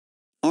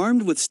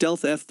Armed with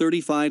stealth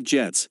F-35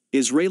 jets,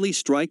 Israeli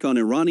strike on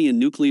Iranian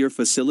nuclear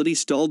facility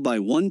stalled by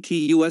one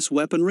key U.S.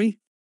 weaponry?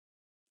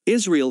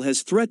 Israel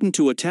has threatened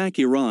to attack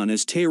Iran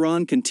as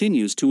Tehran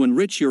continues to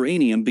enrich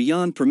uranium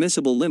beyond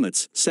permissible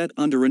limits set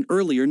under an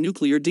earlier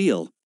nuclear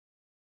deal.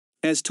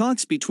 As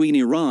talks between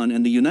Iran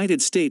and the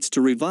United States to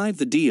revive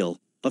the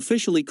deal,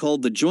 officially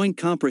called the Joint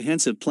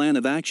Comprehensive Plan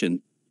of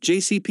Action,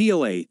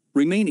 JCPOA,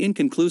 remain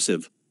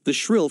inconclusive, the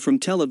shrill from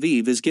Tel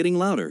Aviv is getting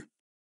louder.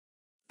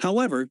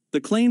 However,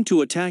 the claim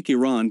to attack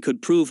Iran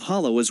could prove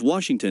hollow as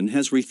Washington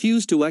has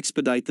refused to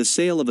expedite the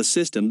sale of a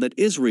system that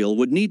Israel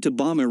would need to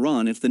bomb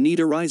Iran if the need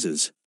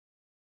arises.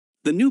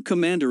 The new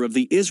commander of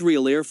the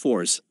Israel Air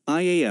Force,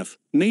 IAF,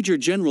 Major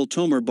General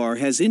Tomer Bar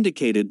has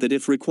indicated that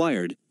if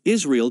required,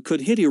 Israel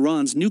could hit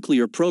Iran's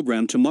nuclear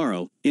program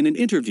tomorrow, in an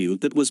interview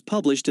that was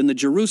published in the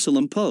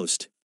Jerusalem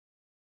Post.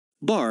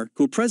 Bar,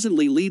 who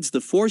presently leads the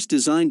Force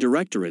Design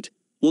Directorate,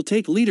 will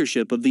take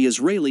leadership of the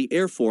Israeli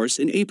Air Force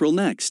in April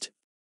next.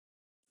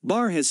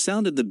 Bar has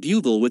sounded the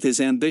bugle with his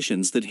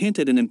ambitions that hint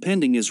at an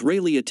impending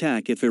Israeli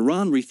attack if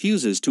Iran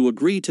refuses to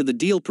agree to the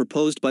deal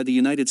proposed by the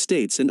United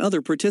States and other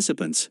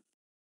participants.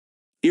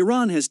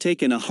 Iran has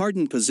taken a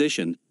hardened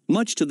position,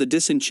 much to the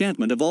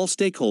disenchantment of all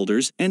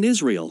stakeholders and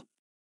Israel.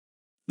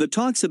 The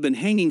talks have been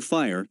hanging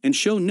fire and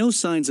show no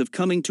signs of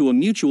coming to a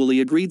mutually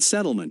agreed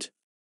settlement.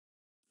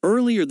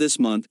 Earlier this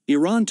month,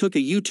 Iran took a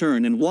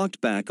U-turn and walked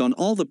back on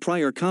all the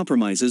prior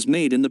compromises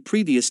made in the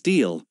previous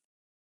deal.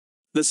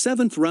 The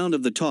seventh round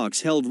of the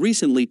talks held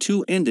recently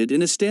too ended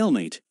in a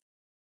stalemate.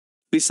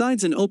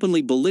 Besides an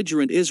openly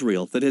belligerent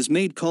Israel that has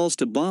made calls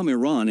to bomb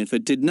Iran if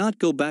it did not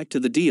go back to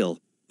the deal,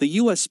 the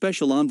U.S.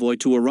 Special Envoy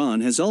to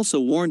Iran has also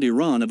warned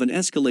Iran of an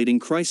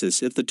escalating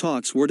crisis if the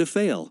talks were to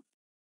fail.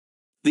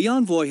 The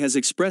envoy has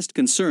expressed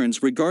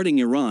concerns regarding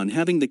Iran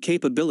having the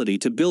capability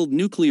to build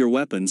nuclear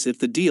weapons if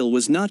the deal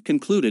was not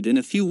concluded in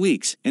a few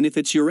weeks and if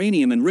its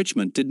uranium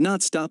enrichment did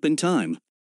not stop in time.